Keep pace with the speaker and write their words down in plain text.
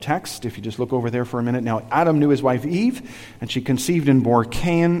text, if you just look over there for a minute. Now, Adam knew his wife Eve, and she conceived and bore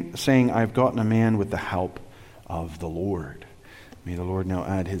Cain, saying, I have gotten a man with the help of the Lord. May the Lord now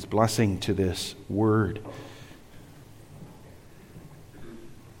add his blessing to this word.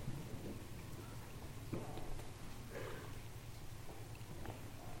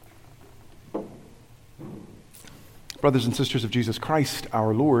 Brothers and sisters of Jesus Christ,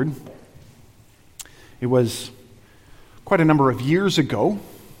 our Lord, it was quite a number of years ago,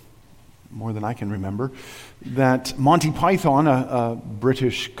 more than I can remember, that Monty Python, a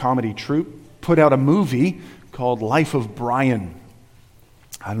British comedy troupe, put out a movie called Life of Brian.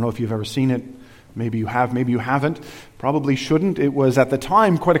 I don't know if you've ever seen it. Maybe you have, maybe you haven't. Probably shouldn't. It was, at the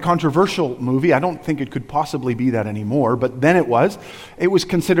time, quite a controversial movie. I don't think it could possibly be that anymore, but then it was. It was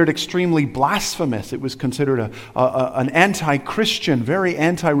considered extremely blasphemous. It was considered an anti-Christian, very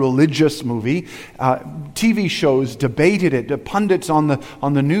anti-religious movie. TV shows debated it. The pundits on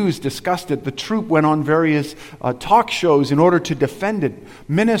the news discussed it. The troupe went on various talk shows in order to defend it.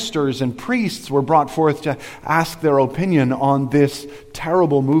 Ministers and priests were brought forth to ask their opinion on this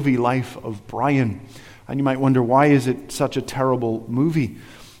terrible movie, Life of Brian. And you might wonder, why is it such a terrible movie?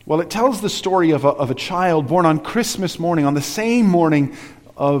 Well, it tells the story of a child born on Christmas morning, on the same morning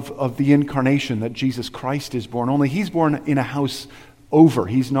of the incarnation that Jesus Christ is born. Only he's born in a house over.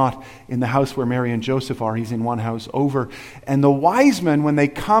 He's not in the house where Mary and Joseph are. He's in one house over. And the wise men, when they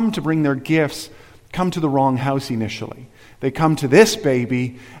come to bring their gifts, come to the wrong house initially. They come to this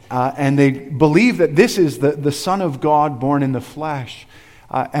baby, and they believe that this is the Son of God born in the flesh.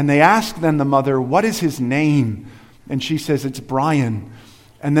 And they ask then the mother, what is his name? And she says, it's Brian.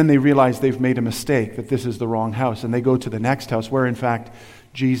 And then they realize they've made a mistake, that this is the wrong house. And they go to the next house where, in fact,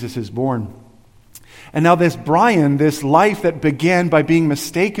 Jesus is born. And now this Brian, this life that began by being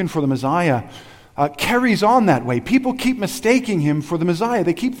mistaken for the Messiah, carries on that way. People keep mistaking him for the Messiah.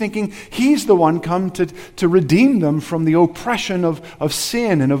 They keep thinking he's the one come to redeem them from the oppression of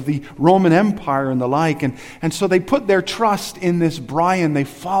sin and of the Roman Empire and the like. And so they put their trust in this Brian. They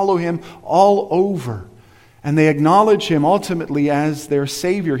follow him all over. And they acknowledge him ultimately as their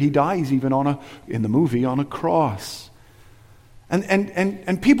Savior. He dies even in the movie on a cross.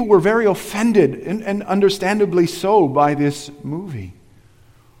 And people were very offended, and understandably so, by this movie.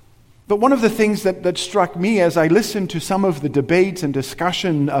 But one of the things that struck me as I listened to some of the debates and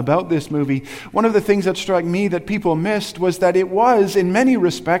discussion about this movie, one of the things that struck me that people missed was that it was, in many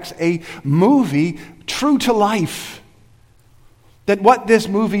respects, a movie true to life. That what this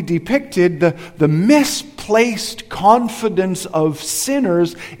movie depicted, the misplaced confidence of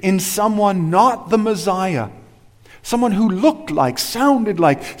sinners in someone not the Messiah. Someone who looked like, sounded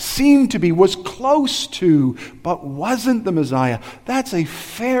like, seemed to be, was close to, but wasn't the Messiah. That's a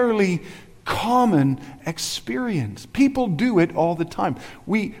fairly common experience. People do it all the time.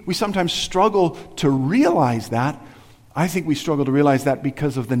 We sometimes struggle to realize that. I think we struggle to realize that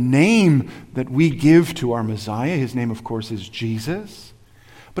because of the name that we give to our Messiah. His name, of course, is Jesus.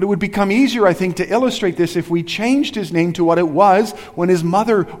 But it would become easier, I think, to illustrate this if we changed his name to what it was when his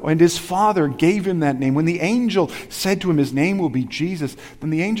mother and his father gave him that name. When the angel said to him, his name will be Jesus, then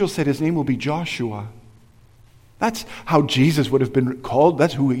the angel said his name will be Joshua. That's how Jesus would have been called.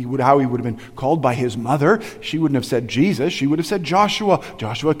 That's how he would have been called by his mother. She wouldn't have said Jesus. She would have said Joshua.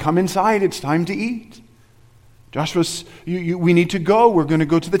 Joshua, come inside. It's time to eat. Joshua, we need to go. We're going to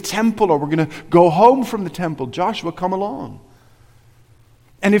go to the temple, or we're going to go home from the temple. Joshua, come along.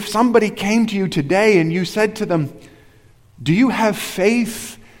 And if somebody came to you today and you said to them, do you have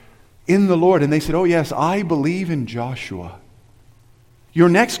faith in the Lord? And they said, oh yes, I believe in Joshua. Your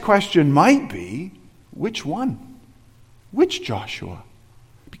next question might be, which one? Which Joshua?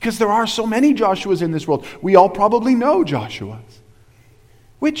 Because there are so many Joshuas in this world. We all probably know Joshuas.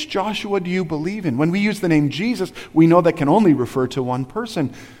 Which Joshua do you believe in? When we use the name Jesus, we know that can only refer to one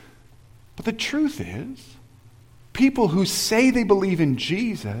person. But the truth is, people who say they believe in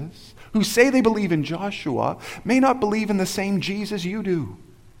Jesus, who say they believe in Joshua, may not believe in the same Jesus you do.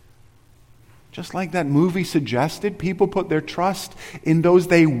 Just like that movie suggested, people put their trust in those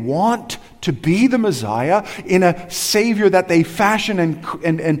they want to be the Messiah, in a Savior that they fashion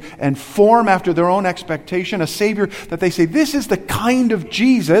and form after their own expectation, a Savior that they say, this is the kind of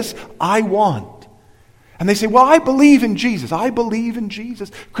Jesus I want. And they say, well, I believe in Jesus. I believe in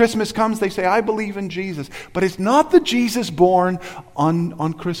Jesus. Christmas comes, they say, I believe in Jesus. But it's not the Jesus born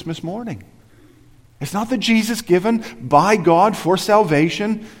on Christmas morning. It's not the Jesus given by God for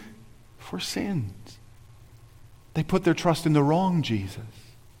salvation for sins. They put their trust in the wrong Jesus.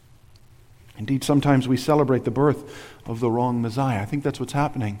 Indeed, sometimes we celebrate the birth of the wrong Messiah. I think that's what's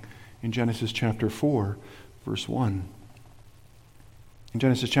happening in Genesis chapter 4, verse 1. In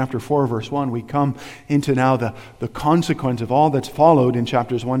Genesis chapter 4, verse 1, we come into now the consequence of all that's followed in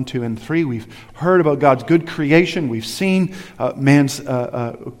chapters 1, 2, and 3. We've heard about God's good creation. We've seen man's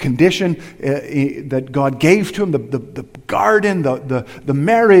condition that God gave to him, the garden, the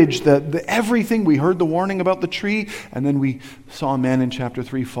marriage, the everything. We heard the warning about the tree, and then we saw man in chapter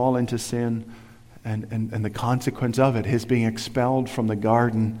 3 fall into sin, and the consequence of it, his being expelled from the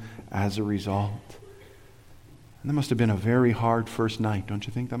garden as a result. And that must have been a very hard first night, don't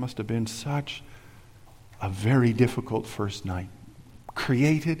you think? That must have been such a very difficult first night.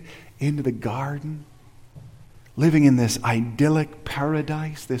 Created into the garden, living in this idyllic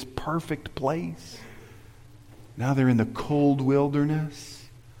paradise, this perfect place. Now they're in the cold wilderness.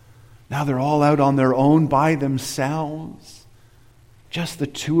 Now they're all out on their own by themselves. Just the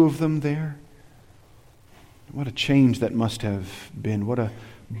two of them there. What a change that must have been. What a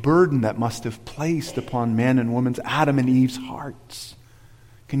burden that must have placed upon man and woman's, Adam and Eve's hearts.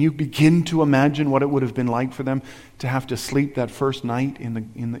 Can you begin to imagine what it would have been like for them to have to sleep that first night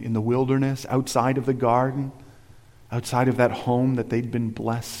in the wilderness, outside of the garden, outside of that home that they'd been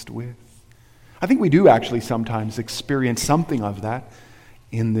blessed with? I think we do actually sometimes experience something of that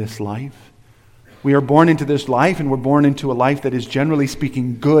in this life. We are born into this life, and we're born into a life that is, generally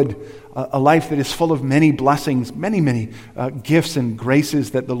speaking, good, a life that is full of many blessings, many gifts and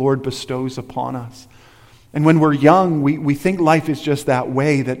graces that the Lord bestows upon us. And when we're young, we think life is just that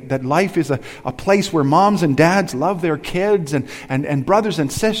way, that life is a place where moms and dads love their kids, and brothers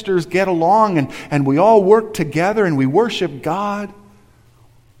and sisters get along, and we all work together, and we worship God.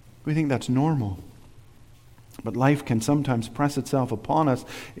 We think that's normal. But life can sometimes press itself upon us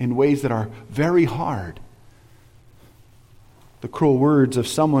in ways that are very hard. The cruel words of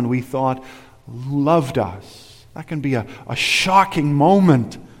someone we thought loved us. That can be a shocking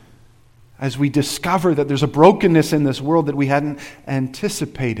moment as we discover that there's a brokenness in this world that we hadn't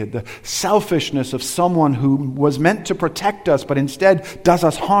anticipated. The selfishness of someone who was meant to protect us but instead does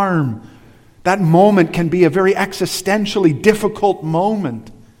us harm. That moment can be a very existentially difficult moment.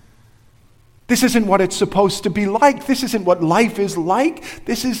 This isn't what it's supposed to be like. This isn't what life is like.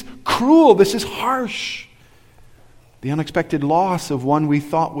 This is cruel. This is harsh. The unexpected loss of one we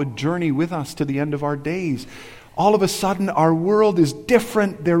thought would journey with us to the end of our days. All of a sudden, our world is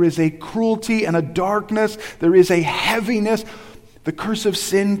different. There is a cruelty and a darkness. There is a heaviness. The curse of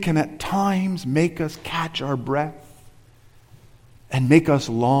sin can at times make us catch our breath and make us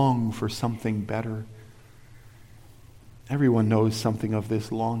long for something better. Everyone knows something of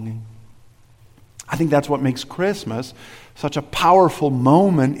this longing. I think that's what makes Christmas such a powerful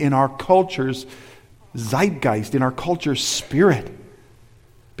moment in our culture's zeitgeist, in our culture's spirit.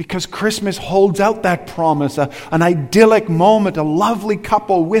 Because Christmas holds out that promise, an idyllic moment, a lovely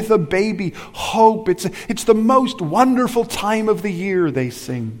couple with a baby, hope. It's the most wonderful time of the year, they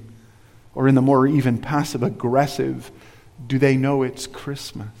sing. Or in the more even passive-aggressive, do they know it's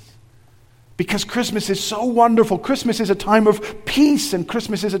Christmas? Because Christmas is so wonderful. Christmas is a time of peace, and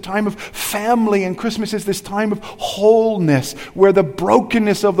Christmas is a time of family, and Christmas is this time of wholeness where the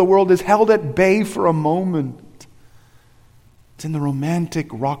brokenness of the world is held at bay for a moment. It's in the romantic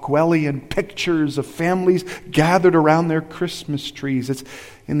Rockwellian pictures of families gathered around their Christmas trees. It's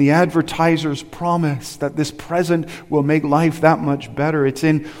in the advertiser's promise that this present will make life that much better. It's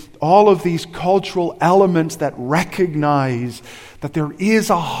in all of these cultural elements that recognize that there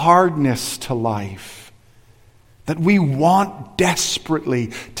is a hardness to life that we want desperately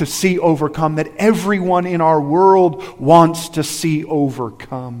to see overcome, that everyone in our world wants to see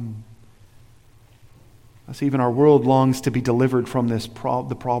overcome. Thus, even our world longs to be delivered from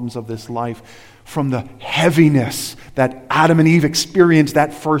the problems of this life, from the heaviness that Adam and Eve experienced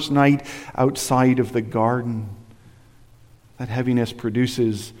that first night outside of the garden. That heaviness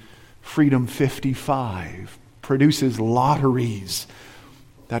produces Freedom 55, produces lotteries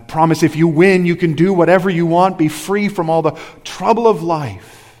that promise if you win, you can do whatever you want, be free from all the trouble of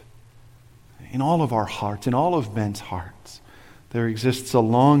life. In all of our hearts, in all of men's hearts, there exists a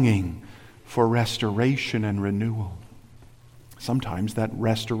longing for restoration and renewal. Sometimes that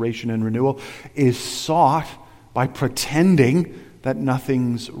restoration and renewal is sought by pretending that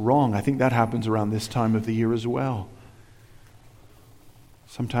nothing's wrong. I think that happens around this time of the year as well.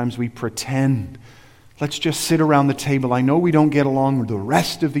 Sometimes we pretend. Let's just sit around the table. I know we don't get along the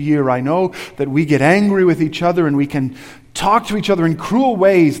rest of the year. I know that we get angry with each other and we can talk to each other in cruel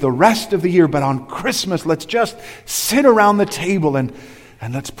ways the rest of the year. But on Christmas, let's just sit around the table and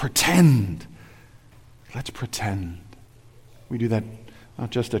let's pretend. Let's pretend. We do that not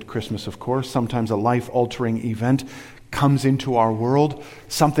just at Christmas, of course. Sometimes a life-altering event comes into our world.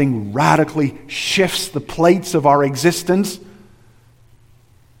 Something radically shifts the plates of our existence.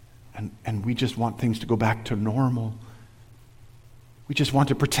 And we just want things to go back to normal. We just want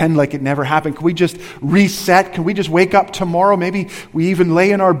to pretend like it never happened. Can we just reset? Can we just wake up tomorrow? Maybe we even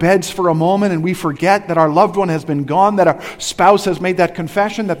lay in our beds for a moment and we forget that our loved one has been gone, that our spouse has made that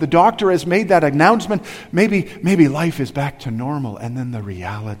confession, that the doctor has made that announcement. Maybe life is back to normal, and then the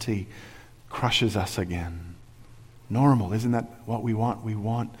reality crushes us again. Normal, isn't that what we want? We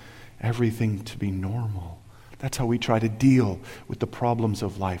want everything to be normal. That's how we try to deal with the problems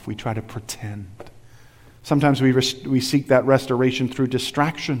of life. We try to pretend. Sometimes we seek that restoration through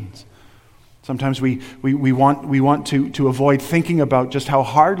distractions. Sometimes we want to avoid thinking about just how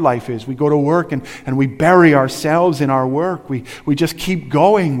hard life is. We go to work and we bury ourselves in our work. We just keep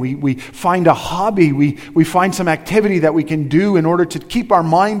going. We find a hobby. We find some activity that we can do in order to keep our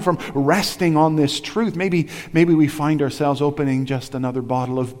mind from resting on this truth. Maybe we find ourselves opening just another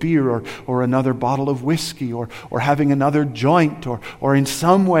bottle of beer or another bottle of whiskey or having another joint or in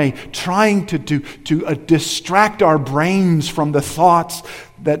some way trying to distract our brains from the thoughts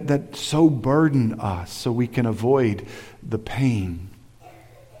that so burden us so we can avoid the pain.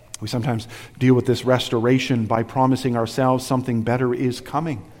 We sometimes deal with this restoration by promising ourselves something better is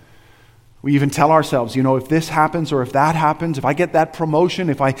coming. We even tell ourselves, if this happens or if that happens, if I get that promotion,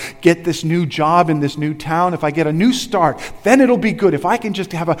 if I get this new job in this new town, if I get a new start, then it'll be good. If I can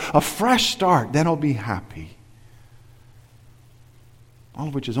just have a fresh start, then I'll be happy. All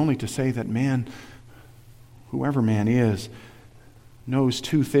of which is only to say that man, whoever man is, knows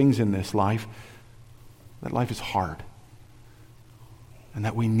two things in this life: that life is hard and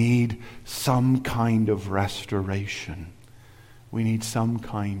that we need some kind of restoration. We need some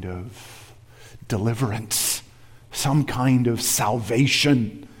kind of deliverance, some kind of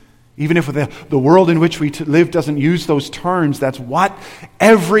salvation. Even if the world in which we live doesn't use those terms, that's what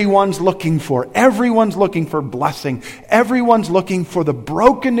everyone's looking for. Everyone's looking for blessing. Everyone's looking for the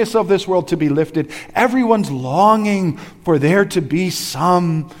brokenness of this world to be lifted. Everyone's longing for there to be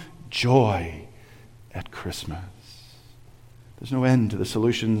some joy at Christmas. There's no end to the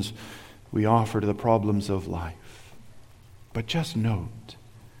solutions we offer to the problems of life. But just note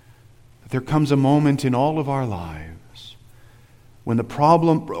that there comes a moment in all of our lives when the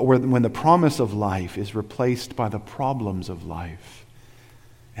promise of life is replaced by the problems of life.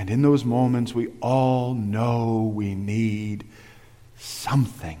 And in those moments, we all know we need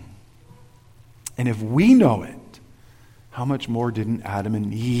something. And if we know it, how much more didn't Adam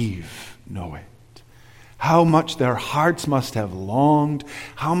and Eve know it? How much their hearts must have longed,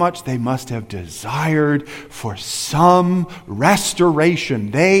 how much they must have desired for some restoration.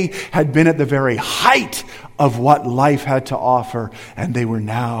 They had been at the very height of what life had to offer, and they were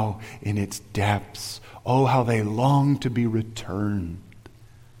now in its depths. Oh, how they longed to be returned.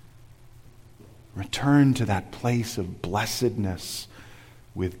 Returned to that place of blessedness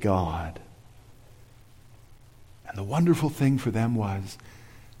with God. And the wonderful thing for them was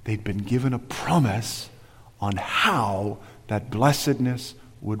they'd been given a promise on how that blessedness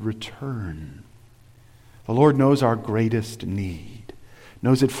would return. The Lord knows our greatest need,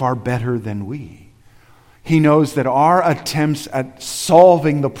 knows it far better than we. He knows that our attempts at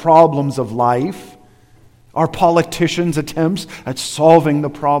solving the problems of life, our politicians' attempts at solving the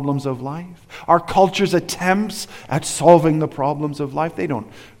problems of life, our culture's attempts at solving the problems of life, they don't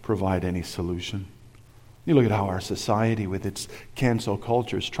provide any solution. You look at how our society with its cancel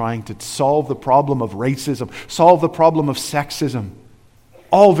culture is trying to solve the problem of racism, solve the problem of sexism.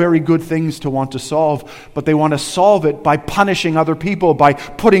 All very good things to want to solve, but they want to solve it by punishing other people, by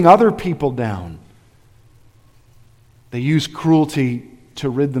putting other people down. They use cruelty to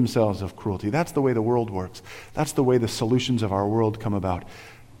rid themselves of cruelty. That's the way the world works. That's the way the solutions of our world come about.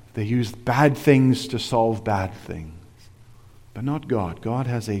 They use bad things to solve bad things. But not God. God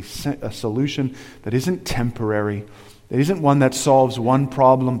has a solution that isn't temporary. It isn't one that solves one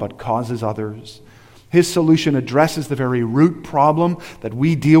problem but causes others. His solution addresses the very root problem that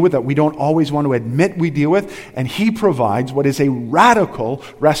we deal with, that we don't always want to admit we deal with, and He provides what is a radical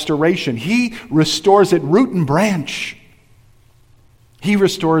restoration. He restores it root and branch. He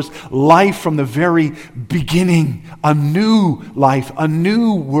restores life from the very beginning, a new life, a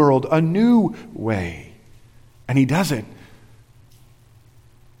new world, a new way. And He does it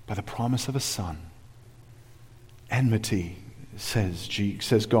by the promise of a Son. Enmity,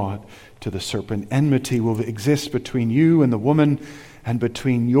 says God to the serpent, enmity will exist between you and the woman, and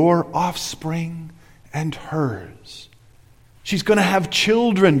between your offspring and hers. She's going to have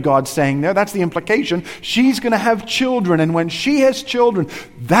children, God's saying there. That's the implication. She's going to have children. And when she has children,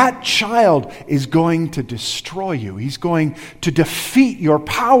 that child is going to destroy you. He's going to defeat your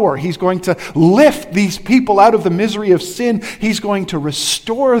power. He's going to lift these people out of the misery of sin. He's going to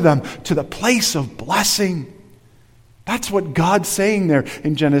restore them to the place of blessing. That's what God's saying there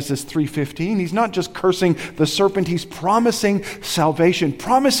in Genesis 3:15. He's not just cursing the serpent. He's promising salvation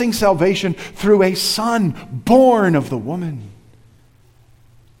through a son born of the woman.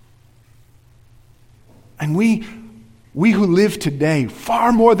 And we who live today,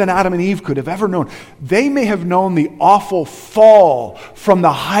 far more than Adam and Eve could have ever known, they may have known the awful fall from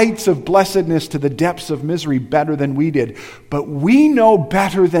the heights of blessedness to the depths of misery better than we did. But we know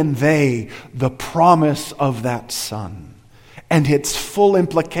better than they the promise of that Son and its full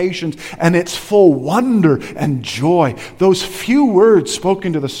implications and its full wonder and joy. Those few words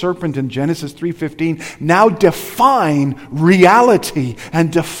spoken to the serpent in Genesis 3:15 now define reality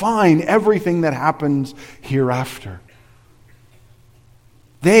and define everything that happens hereafter.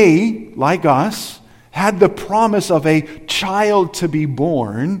 They, like us, had the promise of a child to be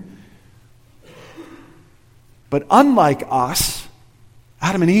born. But unlike us,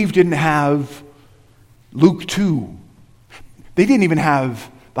 Adam and Eve didn't have Luke 2. They didn't even have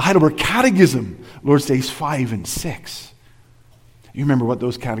the Heidelberg Catechism, Lord's Days 5 and 6. You remember what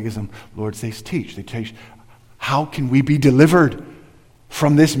those catechism Lord's Days teach. They teach, how can we be delivered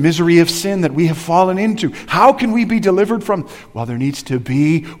from this misery of sin that we have fallen into? How can we be delivered from? Well, there needs to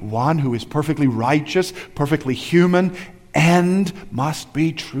be one who is perfectly righteous, perfectly human, and must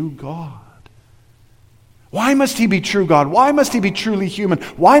be true God. Why must he be true God? Why must he be truly human?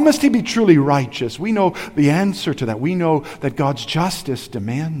 Why must he be truly righteous? We know the answer to that. We know that God's justice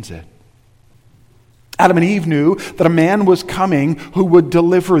demands it. Adam and Eve knew that a man was coming who would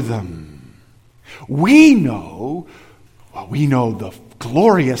deliver them. We know the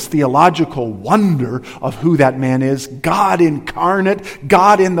glorious theological wonder of who that man is. God incarnate,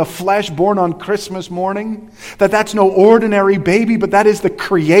 God in the flesh, born on Christmas morning. That's no ordinary baby, but that is the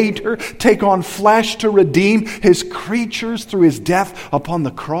Creator take on flesh to redeem his creatures through his death upon the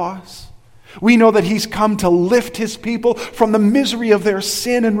cross. We know that he's come to lift his people from the misery of their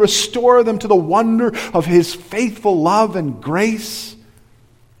sin and restore them to the wonder of his faithful love and grace.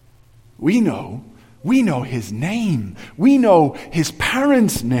 We know his name. We know his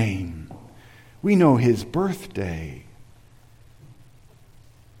parents' name. We know his birthday.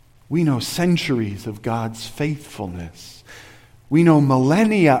 We know centuries of God's faithfulness. We know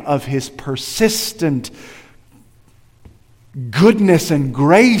millennia of his persistent goodness and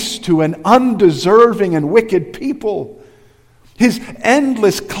grace to an undeserving and wicked people. His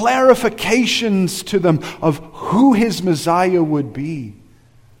endless clarifications to them of who his Messiah would be.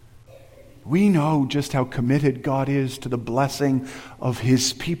 We know just how committed God is to the blessing of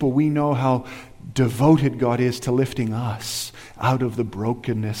his people. We know how devoted God is to lifting us out of the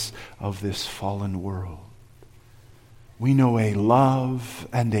brokenness of this fallen world. We know a love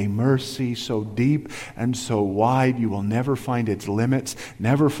and a mercy so deep and so wide you will never find its limits,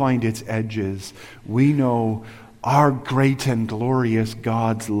 never find its edges. We know our great and glorious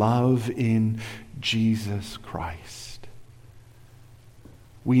God's love in Jesus Christ.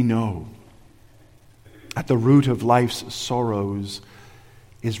 We know at the root of life's sorrows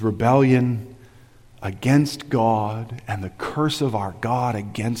is rebellion against God and the curse of our God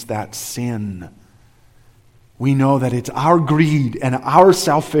against that sin. We know that it's our greed and our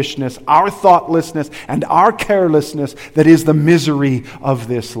selfishness, our thoughtlessness and our carelessness that is the misery of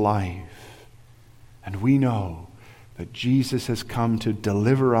this life. And we know that Jesus has come to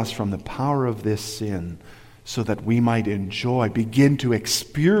deliver us from the power of this sin so that we might begin to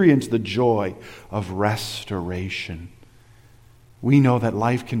experience the joy of restoration. We know that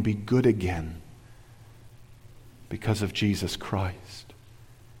life can be good again because of Jesus Christ.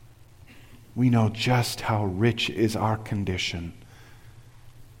 We know just how rich is our condition.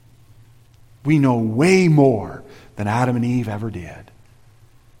 We know way more than Adam and Eve ever did.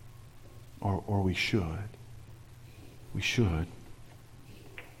 Or we should. We should.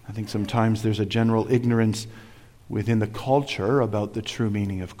 I think sometimes there's a general ignorance within the culture about the true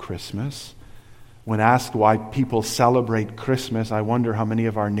meaning of Christmas. When asked why people celebrate Christmas, I wonder how many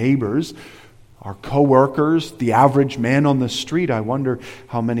of our neighbors, our co-workers, the average man on the street, I wonder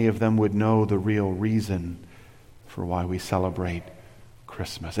how many of them would know the real reason for why we celebrate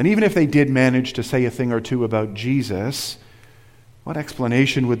Christmas. And even if they did manage to say a thing or two about Jesus, what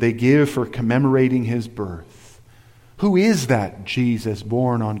explanation would they give for commemorating his birth? Who is that Jesus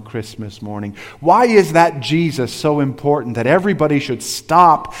born on Christmas morning? Why is that Jesus so important that everybody should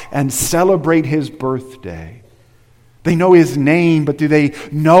stop and celebrate his birthday? They know his name, but do they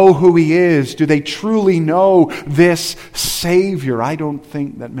know who he is? Do they truly know this Savior? I don't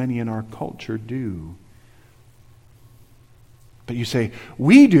think that many in our culture do. But you say,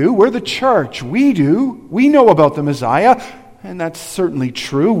 we do. We're the church. We do. We know about the Messiah. And that's certainly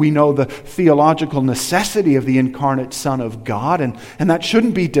true. We know the theological necessity of the incarnate Son of God, and that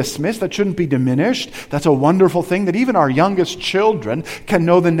shouldn't be dismissed, that shouldn't be diminished. That's a wonderful thing that even our youngest children can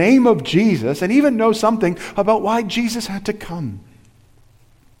know the name of Jesus and even know something about why Jesus had to come.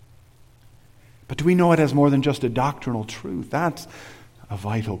 But do we know it as more than just a doctrinal truth? That's a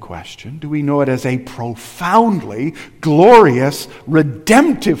vital question. Do we know it as a profoundly glorious,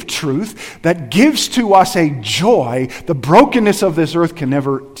 redemptive truth that gives to us a joy the brokenness of this earth can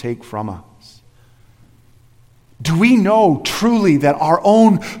never take from us? Do we know truly that our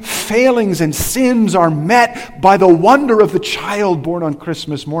own failings and sins are met by the wonder of the child born on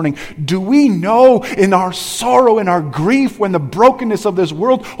Christmas morning? Do we know in our sorrow and our grief when the brokenness of this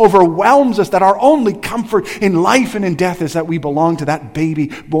world overwhelms us that our only comfort in life and in death is that we belong to that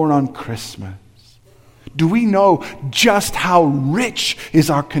baby born on Christmas? Do we know just how rich is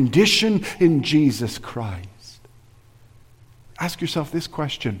our condition in Jesus Christ? Ask yourself this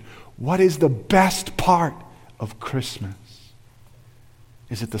question: what is the best part of Christmas?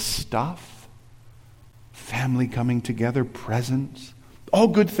 Is it the stuff? Family coming together, presents, all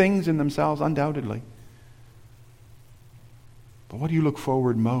good things in themselves, undoubtedly. But what do you look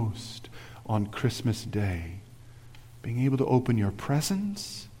forward most on Christmas Day? Being able to open your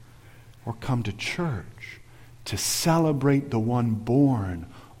presents or come to church to celebrate the one born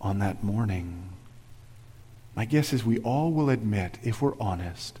on that morning? My guess is we all will admit, if we're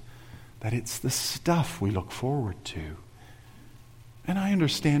honest, that it's the stuff we look forward to. And I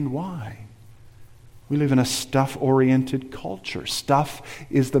understand why. We live in a stuff-oriented culture. Stuff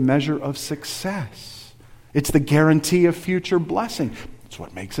is the measure of success. It's the guarantee of future blessing. It's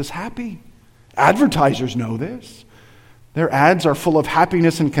what makes us happy. Advertisers know this. Their ads are full of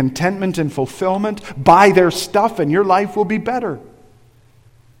happiness and contentment and fulfillment. Buy their stuff and your life will be better.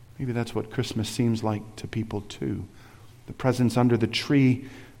 Maybe that's what Christmas seems like to people too. The presents under the tree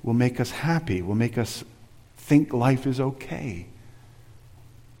will make us happy, will make us think life is okay.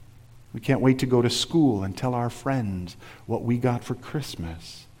 We can't wait to go to school and tell our friends what we got for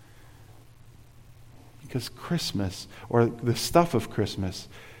Christmas. Because Christmas, or the stuff of Christmas,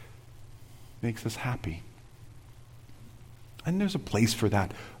 makes us happy. And there's a place for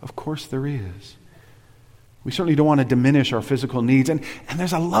that. Of course there is. We certainly don't want to diminish our physical needs. And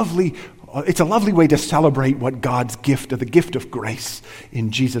there's it's a lovely way to celebrate what God's gift, the gift of grace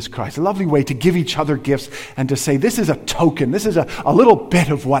in Jesus Christ. A lovely way to give each other gifts and to say, this is a token, this is a little bit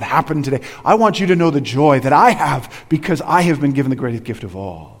of what happened today. I want you to know the joy that I have because I have been given the greatest gift of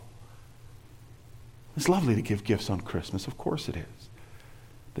all. It's lovely to give gifts on Christmas, of course it is.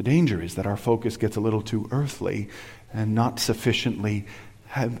 The danger is that our focus gets a little too earthly and not sufficiently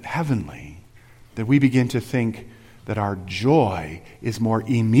heavenly. That we begin to think that our joy is more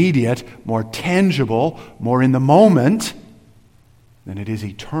immediate, more tangible, more in the moment than it is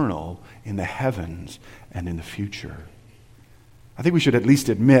eternal in the heavens and in the future. I think we should at least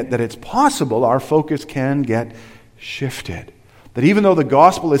admit that it's possible our focus can get shifted. That even though the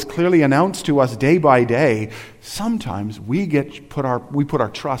gospel is clearly announced to us day by day, sometimes we put our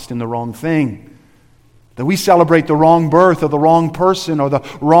trust in the wrong thing. That we celebrate the wrong birth of the wrong person or the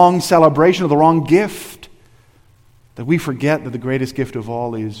wrong celebration of the wrong gift. That we forget that the greatest gift of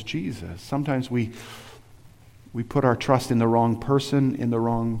all is Jesus. Sometimes we put our trust in the wrong person, in the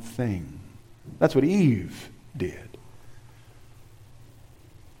wrong thing. That's what Eve did.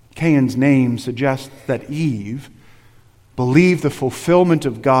 Cain's name suggests that Eve believed the fulfillment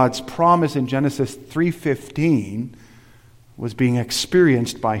of God's promise in Genesis 3:15 was being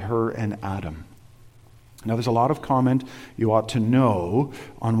experienced by her and Adam. Now, there's a lot of comment you ought to know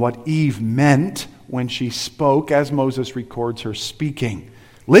on what Eve meant when she spoke, as Moses records her speaking.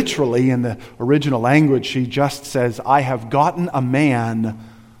 Literally, in the original language, she just says, I have gotten a man,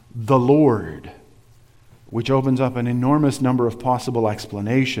 the Lord, which opens up an enormous number of possible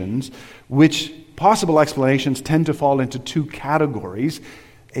explanations, which possible explanations tend to fall into two categories,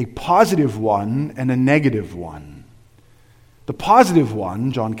 a positive one and a negative one. The positive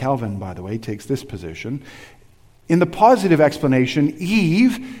one, John Calvin, by the way, takes this position. In the positive explanation,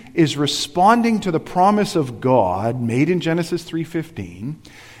 Eve is responding to the promise of God made in Genesis 3:15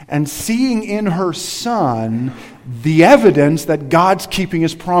 and seeing in her son the evidence that God's keeping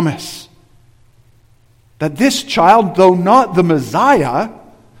his promise. That this child, though not the Messiah,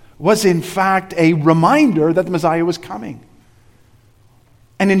 was in fact a reminder that the Messiah was coming.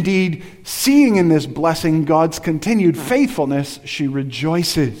 And indeed, seeing in this blessing God's continued faithfulness, she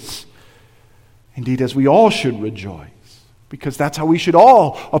rejoices. Indeed, as we all should rejoice, because that's how we should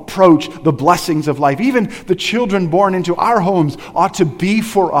all approach the blessings of life. Even the children born into our homes ought to be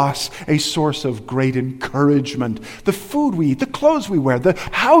for us a source of great encouragement. The food we eat, the clothes we wear, the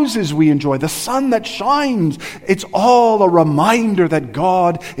houses we enjoy, the sun that shines, it's all a reminder that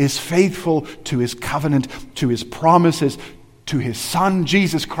God is faithful to His covenant, to His promises, to His Son,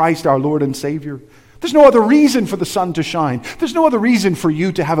 Jesus Christ, our Lord and Savior. There's no other reason for the sun to shine. There's no other reason for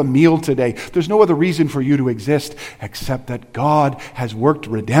you to have a meal today. There's no other reason for you to exist except that God has worked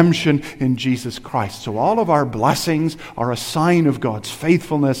redemption in Jesus Christ. So all of our blessings are a sign of God's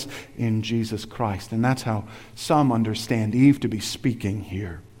faithfulness in Jesus Christ. And that's how some understand Eve to be speaking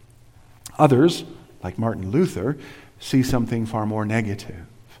here. Others, like Martin Luther, see something far more negative.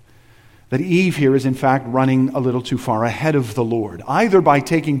 That Eve here is in fact running a little too far ahead of the Lord, either by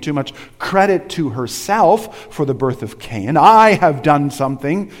taking too much credit to herself for the birth of Cain. I have done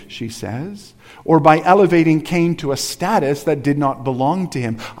something, she says, or by elevating Cain to a status that did not belong to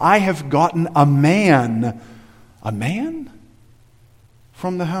him. I have gotten a man. A man?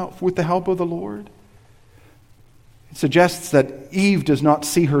 With the help of the Lord? It suggests that Eve does not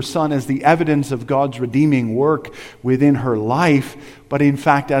see her son as the evidence of God's redeeming work within her life, but in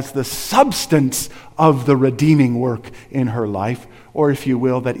fact as the substance of the redeeming work in her life. Or if you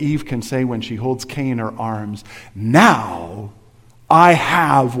will, that Eve can say when she holds Cain in her arms, now I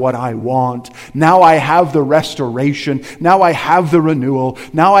have what I want. Now I have the restoration. Now I have the renewal.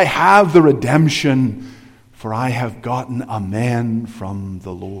 Now I have the redemption. For I have gotten a man from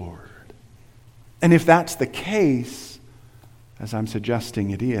the Lord. And if that's the case, as I'm suggesting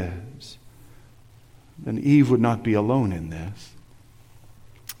it is, then Eve would not be alone in this.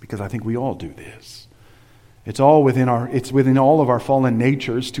 Because I think we all do this. It's within all of our fallen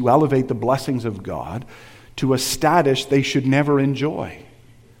natures to elevate the blessings of God to a status they should never enjoy.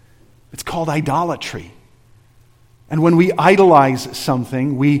 It's called idolatry. And when we idolize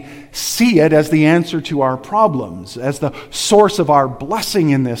something, we see it as the answer to our problems, as the source of our blessing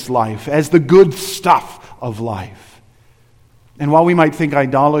in this life, as the good stuff of life. And while we might think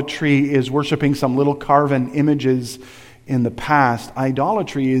idolatry is worshiping some little carven images in the past,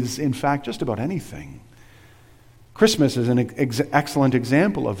 idolatry is in fact just about anything. Christmas is an excellent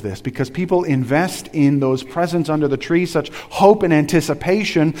example of this because people invest in those presents under the tree such hope and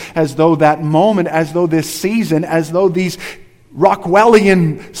anticipation as though that moment, as though this season, as though these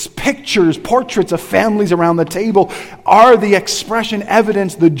Rockwellian pictures, portraits of families around the table are the expression,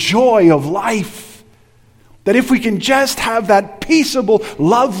 evidence, the joy of life. That if we can just have that peaceable,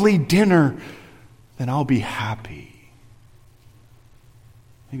 lovely dinner, then I'll be happy.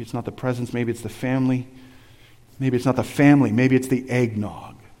 Maybe it's not the presents, maybe it's the family. Maybe it's not the family, maybe it's the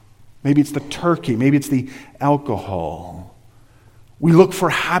eggnog. Maybe it's the turkey, maybe it's the alcohol. We look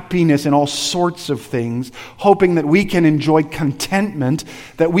for happiness in all sorts of things, hoping that we can enjoy contentment,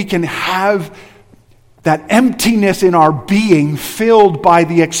 that we can have that emptiness in our being filled by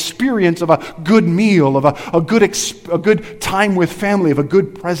the experience of a good meal, of a good time with family, of a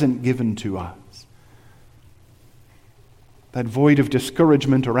good present given to us. That void of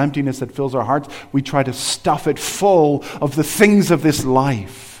discouragement or emptiness that fills our hearts, we try to stuff it full of the things of this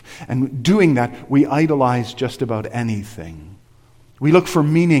life. And doing that, we idolize just about anything. We look for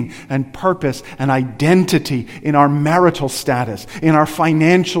meaning and purpose and identity in our marital status, in our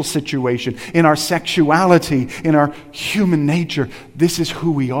financial situation, in our sexuality, in our human nature. This is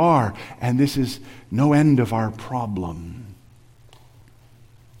who we are, and this is no end of our problem.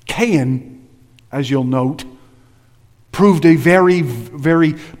 Cain, as you'll note, proved a very,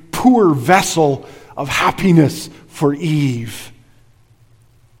 very poor vessel of happiness for Eve.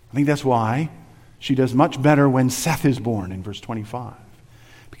 I think that's why she does much better when Seth is born in verse 25.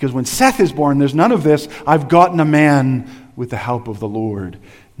 Because when Seth is born, there's none of this, I've gotten a man with the help of the Lord.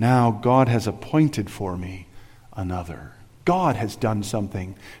 Now God has appointed for me another. God has done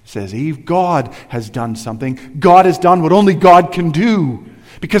something, says Eve. God has done something. God has done what only God can do.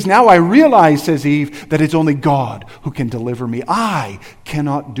 Because now I realize, says Eve, that it's only God who can deliver me. I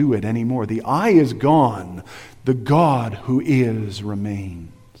cannot do it anymore. The I is gone. The God who is remains.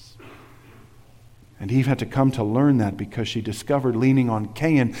 And Eve had to come to learn that because she discovered leaning on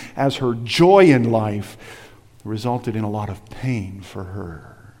Cain as her joy in life resulted in a lot of pain for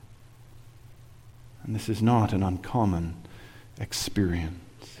her. And this is not an uncommon experience.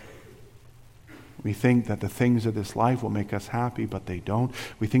 We think that the things of this life will make us happy, but they don't.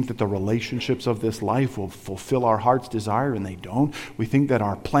 We think that the relationships of this life will fulfill our heart's desire, and they don't. We think that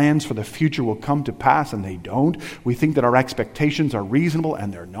our plans for the future will come to pass, and they don't. We think that our expectations are reasonable,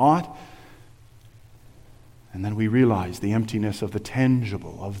 and they're not. And then we realize the emptiness of the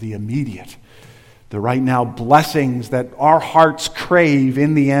tangible, of the immediate. The right now blessings that our hearts crave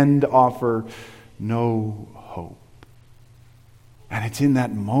in the end offer no hope. And it's in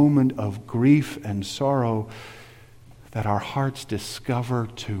that moment of grief and sorrow that our hearts discover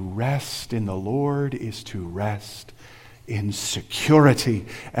to rest in the Lord is to rest in security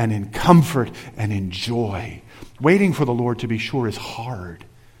and in comfort and in joy. Waiting for the Lord, to be sure, is hard.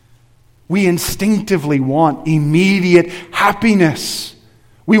 We instinctively want immediate happiness.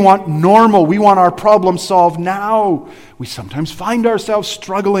 We want normal. We want our problem solved now. We sometimes find ourselves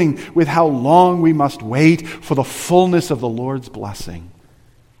struggling with how long we must wait for the fullness of the Lord's blessing.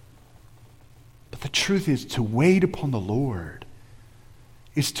 But the truth is, to wait upon the Lord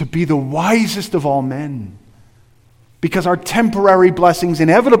is to be the wisest of all men. Because our temporary blessings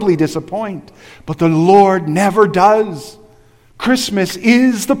inevitably disappoint, but the Lord never does. Christmas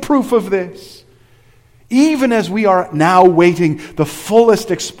is the proof of this. Even as we are now waiting the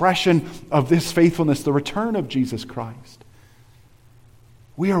fullest expression of this faithfulness, the return of Jesus Christ,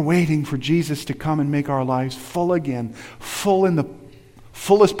 we are waiting for Jesus to come and make our lives full again, full in the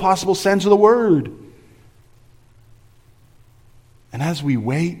fullest possible sense of the word. And as we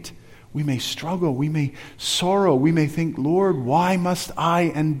wait, we may struggle, we may sorrow, we may think, Lord, why must I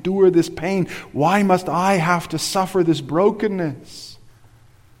endure this pain? Why must I have to suffer this brokenness?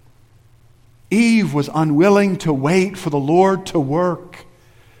 Eve was unwilling to wait for the Lord to work.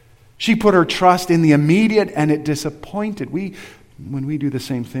 She put her trust in the immediate, and it disappointed. When we do the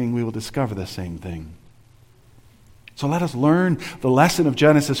same thing, we will discover the same thing. So let us learn the lesson of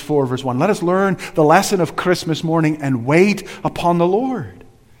Genesis 4, verse 1. Let us learn the lesson of Christmas morning and wait upon the Lord.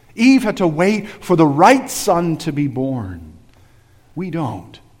 Eve had to wait for the right son to be born. We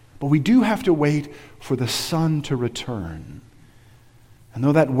don't. But we do have to wait for the son to return. And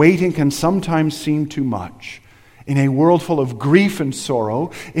though that waiting can sometimes seem too much, in a world full of grief and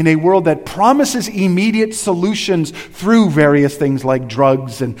sorrow, in a world that promises immediate solutions through various things like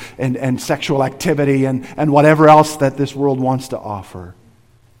drugs and sexual activity and whatever else that this world wants to offer.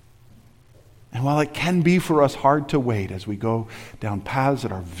 And while it can be for us hard to wait as we go down paths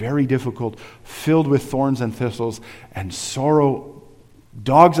that are very difficult, filled with thorns and thistles, and sorrow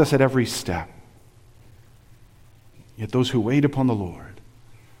dogs us at every step, yet those who wait upon the Lord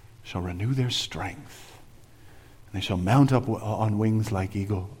shall renew their strength. And they shall mount up on wings like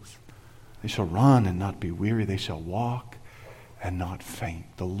eagles. They shall run and not be weary. They shall walk and not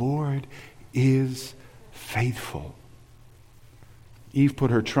faint. The Lord is faithful. Eve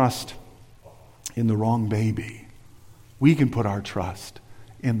put her trust in the wrong baby. We can put our trust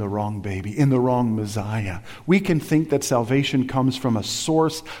in the wrong baby, in the wrong Messiah. We can think that salvation comes from a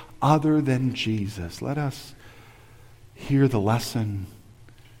source other than Jesus. Let us hear the lesson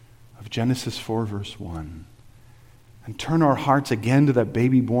of Genesis 4, verse 1, and turn our hearts again to that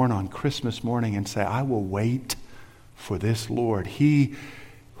baby born on Christmas morning and say, I will wait for this Lord. He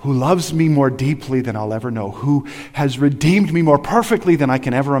who loves me more deeply than I'll ever know, who has redeemed me more perfectly than I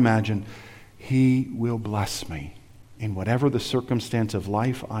can ever imagine, He will bless me in whatever the circumstance of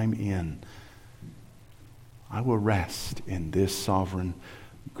life I'm in. I will rest in this sovereign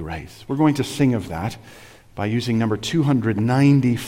grace. We're going to sing of that by using number 295.